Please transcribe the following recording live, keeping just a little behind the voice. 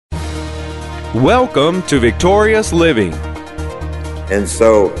Welcome to Victorious Living. And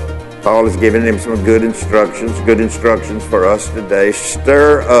so Paul is giving him some good instructions for us today.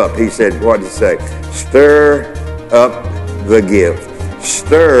 Stir up, he said, what did he say? Stir up the gift.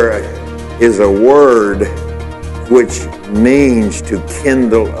 Stir is a word which means to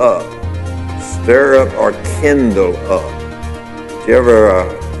kindle up. Stir up or kindle up. Do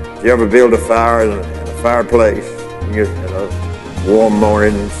you ever build a fire in a fireplace? In a warm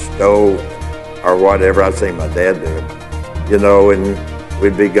morning stove or whatever. I've seen my dad do it. And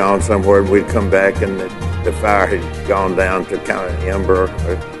we'd be gone somewhere and we'd come back and the fire had gone down to kind of ember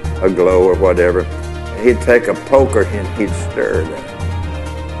or a glow or whatever. And he'd take a poker and he'd stir that.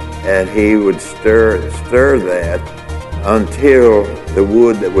 And he would stir that until the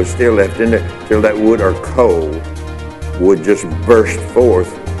wood that was still left in there, till that wood or coal would just burst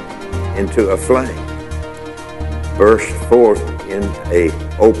forth into a flame. Burst forth in a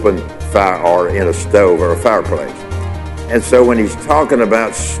open fire or in a stove or a fireplace. And so when he's talking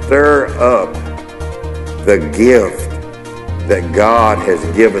about stir up the gift that God has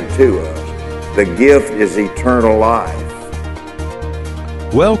given to us, the gift is eternal life.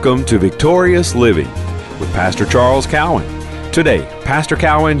 Welcome to Victorious Living with Pastor Charles Cowan. Today, Pastor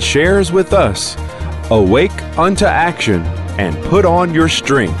Cowan shares with us, awake unto action and put on your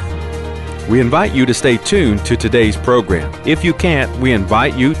strength. We invite you to stay tuned to today's program. If you can't, we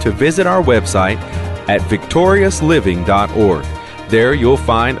invite you to visit our website at victoriousliving.org. There you'll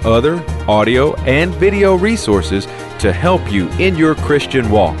find other audio and video resources to help you in your Christian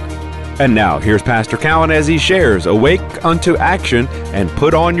walk. And now, here's Pastor Cowan as he shares, awake unto action and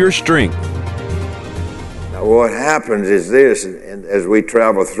put on your strength. Now what happens is this, and as we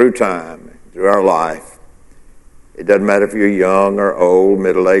travel through time, through our life, it doesn't matter if you're young or old,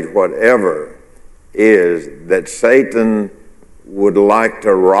 middle-aged, whatever, is that Satan would like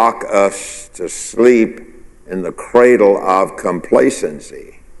to rock us to sleep in the cradle of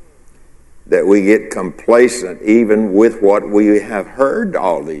complacency. That we get complacent even with what we have heard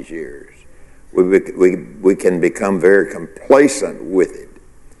all these years. We can become very complacent with it.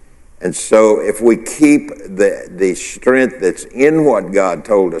 And so if we keep the strength that's in what God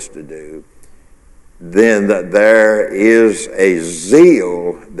told us to do, then there is a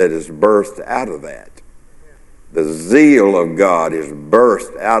zeal that is birthed out of that. The zeal of God is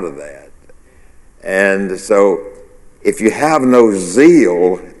birthed out of that. And so if you have no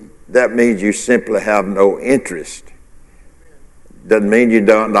zeal, that means you simply have no interest. Doesn't mean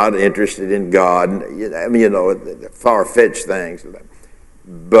you're not interested in God. I mean, far-fetched things.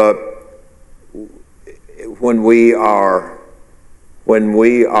 But when we are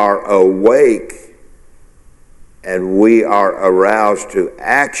awake and we are aroused to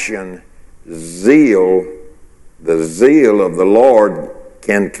action, zeal, the zeal of the Lord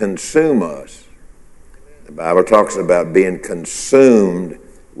can consume us. The Bible talks about being consumed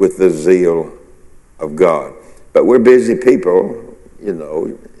with the zeal of God. But we're busy people,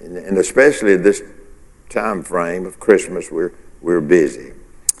 and especially at this time frame of Christmas, we're busy.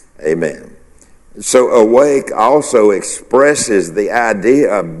 Amen. So awake also expresses the idea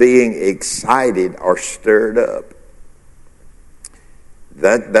of being excited or stirred up.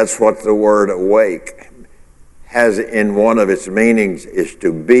 That's what the word awake has in one of its meanings, is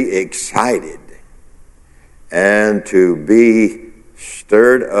to be excited and to be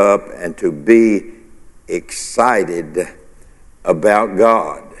stirred up and to be excited about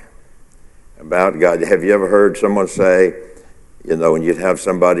God. About God. Have you ever heard someone say, when you'd have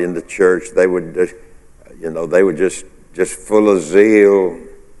somebody in the church, they would just full of zeal,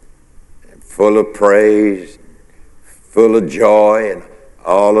 and full of praise, full of joy, and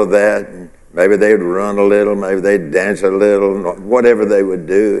all of that. And maybe they would run a little, maybe they'd dance a little, whatever they would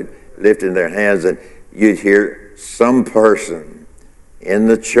do, lifting their hands, and you'd hear some person in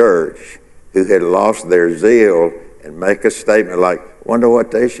the church who had lost their zeal and make a statement like, "Wonder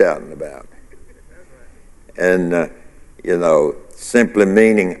what they're shouting about." And simply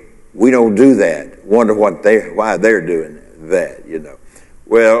meaning, we don't do that. Wonder why they're doing that.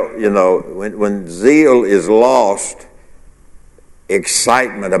 Well, when zeal is lost,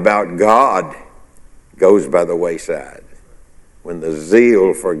 excitement about God goes by the wayside. When the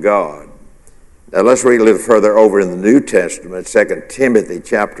zeal for God. Now let's read a little further over in the New Testament, 2 Timothy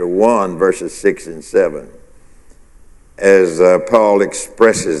chapter 1, verses 6 and 7. As Paul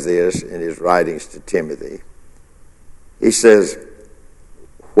expresses this in his writings to Timothy. He says,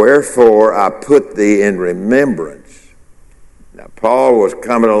 "Wherefore I put thee in remembrance." Now Paul was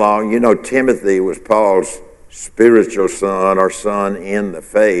coming along. Timothy was Paul's spiritual son or son in the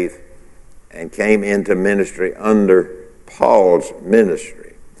faith and came into ministry under Paul's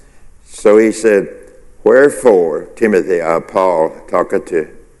ministry. So he said, wherefore, Timothy, Paul talking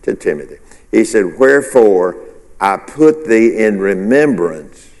to Timothy, he said, wherefore I put thee in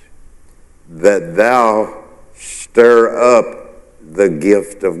remembrance that thou stir up the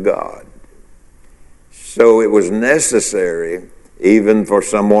gift of God. So it was necessary, even for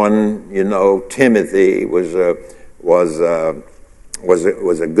someone, Timothy was a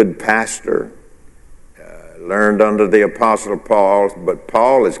good pastor, learned under the Apostle Paul, but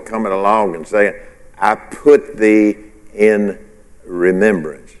Paul is coming along and saying, I put thee in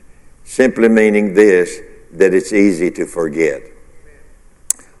remembrance. Simply meaning this, that it's easy to forget.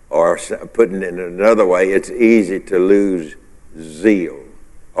 Or putting it in another way, it's easy to lose zeal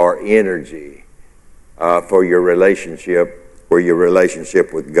or energy for your relationship, where your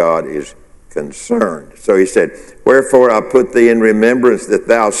relationship with God is concerned. So he said, wherefore I put thee in remembrance that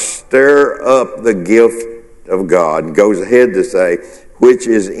thou stir up the gift of God. Goes ahead to say, which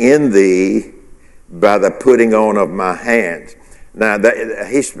is in thee by the putting on of my hands. Now,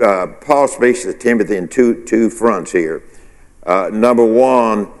 Paul speaks to Timothy in two fronts here. Number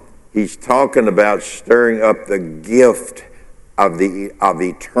one, he's talking about stirring up the gift of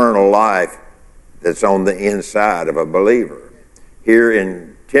eternal life that's on the inside of a believer. Here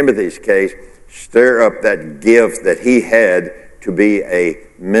in Timothy's case, stir up that gift that he had to be a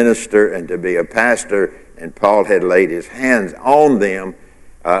minister and to be a pastor, and Paul had laid his hands on them,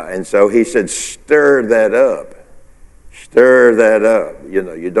 and so he said, stir that up. Stir that up.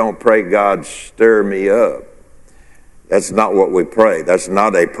 You don't pray, God, stir me up. That's not what we pray. That's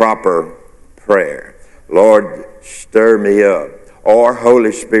not a proper prayer. Lord, stir me up. Or,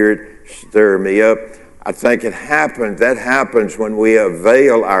 Holy Spirit, stir me up. I think that happens when we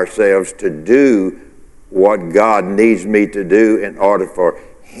avail ourselves to do what God needs me to do in order for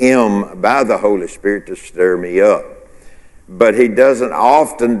Him, by the Holy Spirit, to stir me up. But He doesn't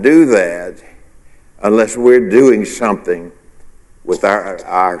often do that unless we're doing something with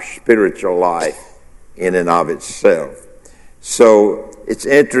our spiritual life in and of itself. So it's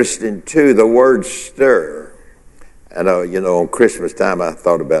interesting, too, the word stir. I know, on Christmas time, I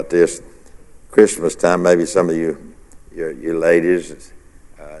thought about this. Christmas time, maybe some of you ladies,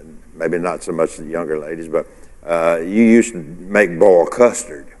 maybe not so much the younger ladies, but you used to make boiled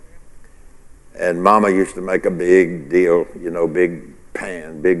custard. And Mama used to make a big deal, big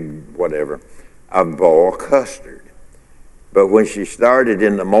pan, big whatever, of boiled custard. But when she started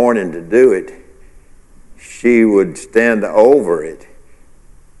in the morning to do it, she would stand over it.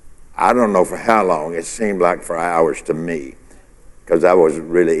 I don't know for how long. It seemed like for hours to me, because I was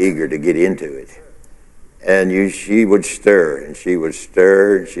really eager to get into it. And she would stir, and she would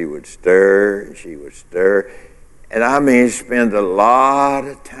stir, and she would stir, and she would stir. And I mean, spend a lot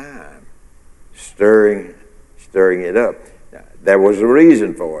of time stirring it up. Now, there was a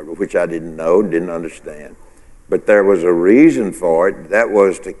reason for it, which I didn't know, didn't understand. But there was a reason for it. That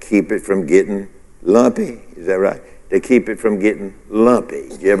was to keep it from getting lumpy. Is that right? To keep it from getting lumpy.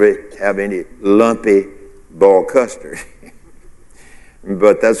 Did you ever have any lumpy boiled custard?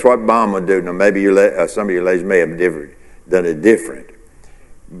 But that's what Mom would do. Now, maybe some of you ladies may have done it different.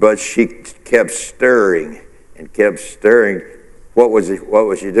 But she kept stirring and kept stirring. What was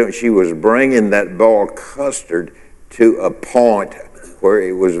she doing? She was bringing that boiled custard to a point where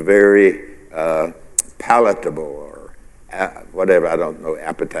it was very palatable, or whatever, I don't know,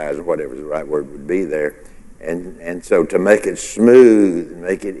 appetizer, whatever the right word would be there. And so to make it smooth,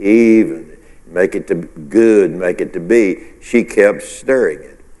 make it even, make it to good, make it to be, she kept stirring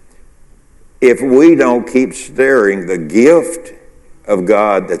it. If we don't keep stirring the gift of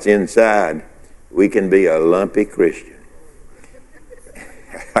God that's inside, we can be a lumpy Christian.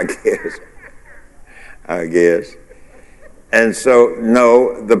 I guess. And so,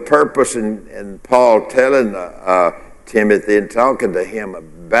 no, the purpose in Paul telling Timothy and talking to him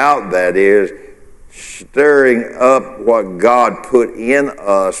about that is stirring up what God put in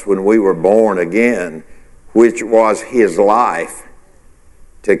us when we were born again, which was His life,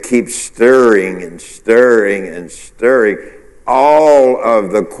 to keep stirring and stirring and stirring all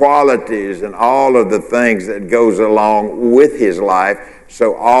of the qualities and all of the things that goes along with His life,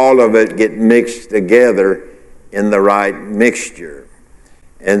 so all of it get mixed together in the right mixture.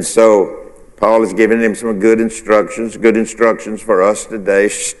 And so Paul is giving him some good instructions for us today.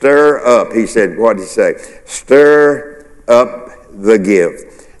 Stir up, he said, what did he say? Stir up the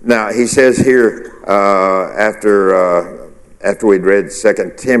gift. Now, he says here, after we'd read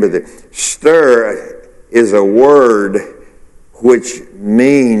 2 Timothy, stir is a word which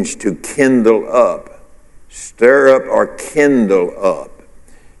means to kindle up. Stir up or kindle up.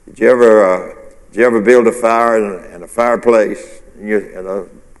 Did you ever build a fire in a fireplace? In a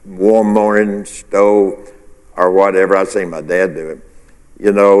warm morning stove or whatever. I've seen my dad do it,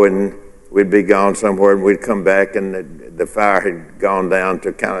 and we'd be gone somewhere and we'd come back and the fire had gone down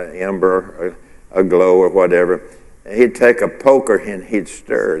to kind of ember, a glow or whatever. And he'd take a poker and he'd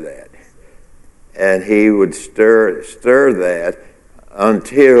stir that. And he would stir that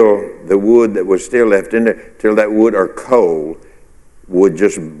until the wood that was still left in there, till that wood or coal would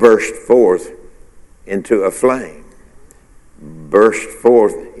just burst forth into a flame, burst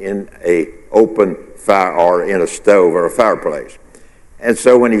forth in a open fire or in a stove or a fireplace. And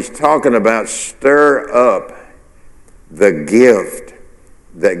so when he's talking about stir up the gift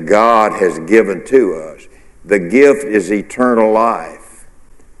that God has given to us, the gift is eternal life.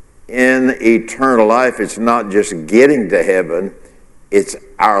 In eternal life, it's not just getting to heaven, it's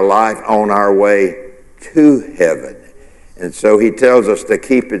our life on our way to heaven. And so he tells us to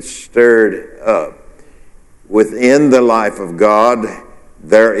keep it stirred up. Within the life of God,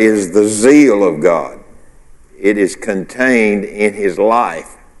 there is the zeal of God. It is contained in his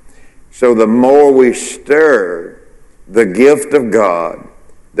life. So the more we stir the gift of God,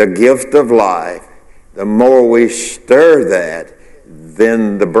 the gift of life, the more we stir that,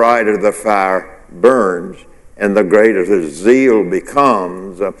 then the brighter the fire burns, and the greater the zeal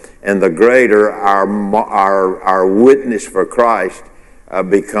becomes, and the greater our witness for Christ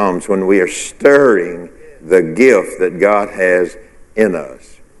becomes when we are stirring the gift that God has in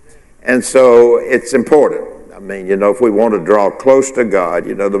us. And so it's important. I mean, if we want to draw close to God,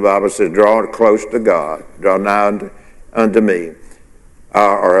 the Bible says, draw close to God, draw nigh unto me,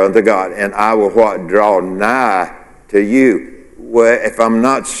 or unto God, and I will what? Draw nigh to you. Well, if I'm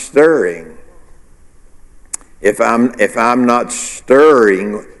not stirring, if I'm not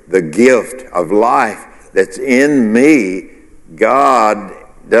stirring the gift of life that's in me, God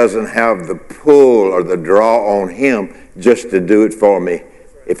doesn't have the pull or the draw on him just to do it for me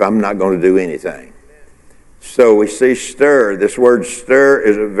if I'm not going to do anything. So we see stir. This word stir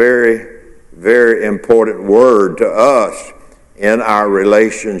is a very, very important word to us in our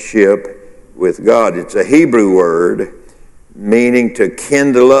relationship with God. It's a Hebrew word meaning to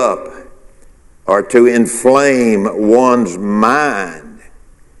kindle up or to inflame one's mind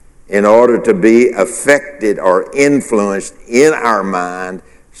in order to be affected or influenced in our mind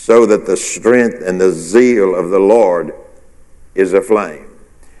so that the strength and the zeal of the Lord is aflame.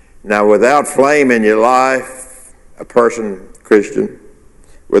 Now, without flame in your life, a person, Christian,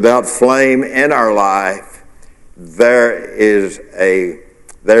 without flame in our life, there's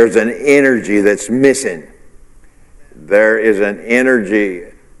an energy that's missing. There is an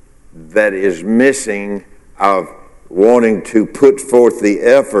energy that is missing of wanting to put forth the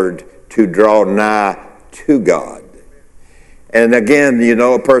effort to draw nigh to God. And again,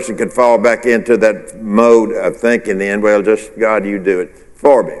 a person could fall back into that mode of thinking then, well, just God, you do it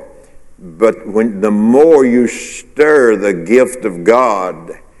for me. But the more you stir the gift of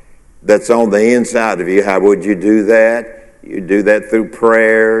God that's on the inside of you, how would you do that? You do that through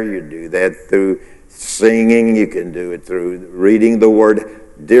prayer. You do that through singing. You can do it through reading the Word.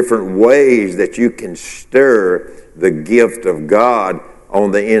 Different ways that you can stir the gift of God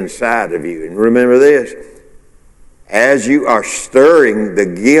on the inside of you. And remember this, as you are stirring the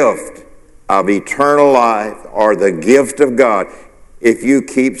gift of eternal life or the gift of God, if you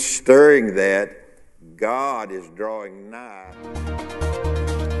keep stirring that, God is drawing nigh.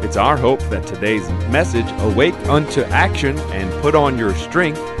 It's our hope that today's message, Awake Unto Action and Put On Your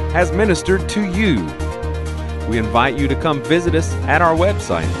Strength, has ministered to you. We invite you to come visit us at our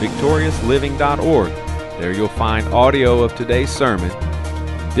website, victoriousliving.org. There you'll find audio of today's sermon,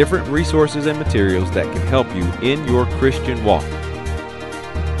 different resources and materials that can help you in your Christian walk.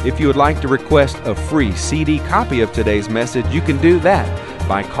 If you would like to request a free CD copy of today's message, you can do that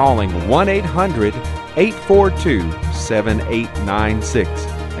by calling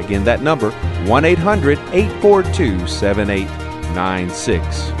 1-800-842-7896. Again, that number,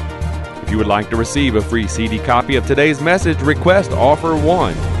 1-800-842-7896. If you would like to receive a free CD copy of today's message, request offer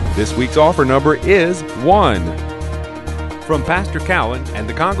 1. This week's offer number is 1. From Pastor Cowan and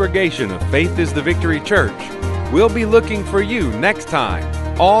the congregation of Faith is the Victory Church, we'll be looking for you next time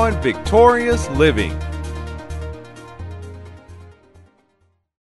on Victorious Living.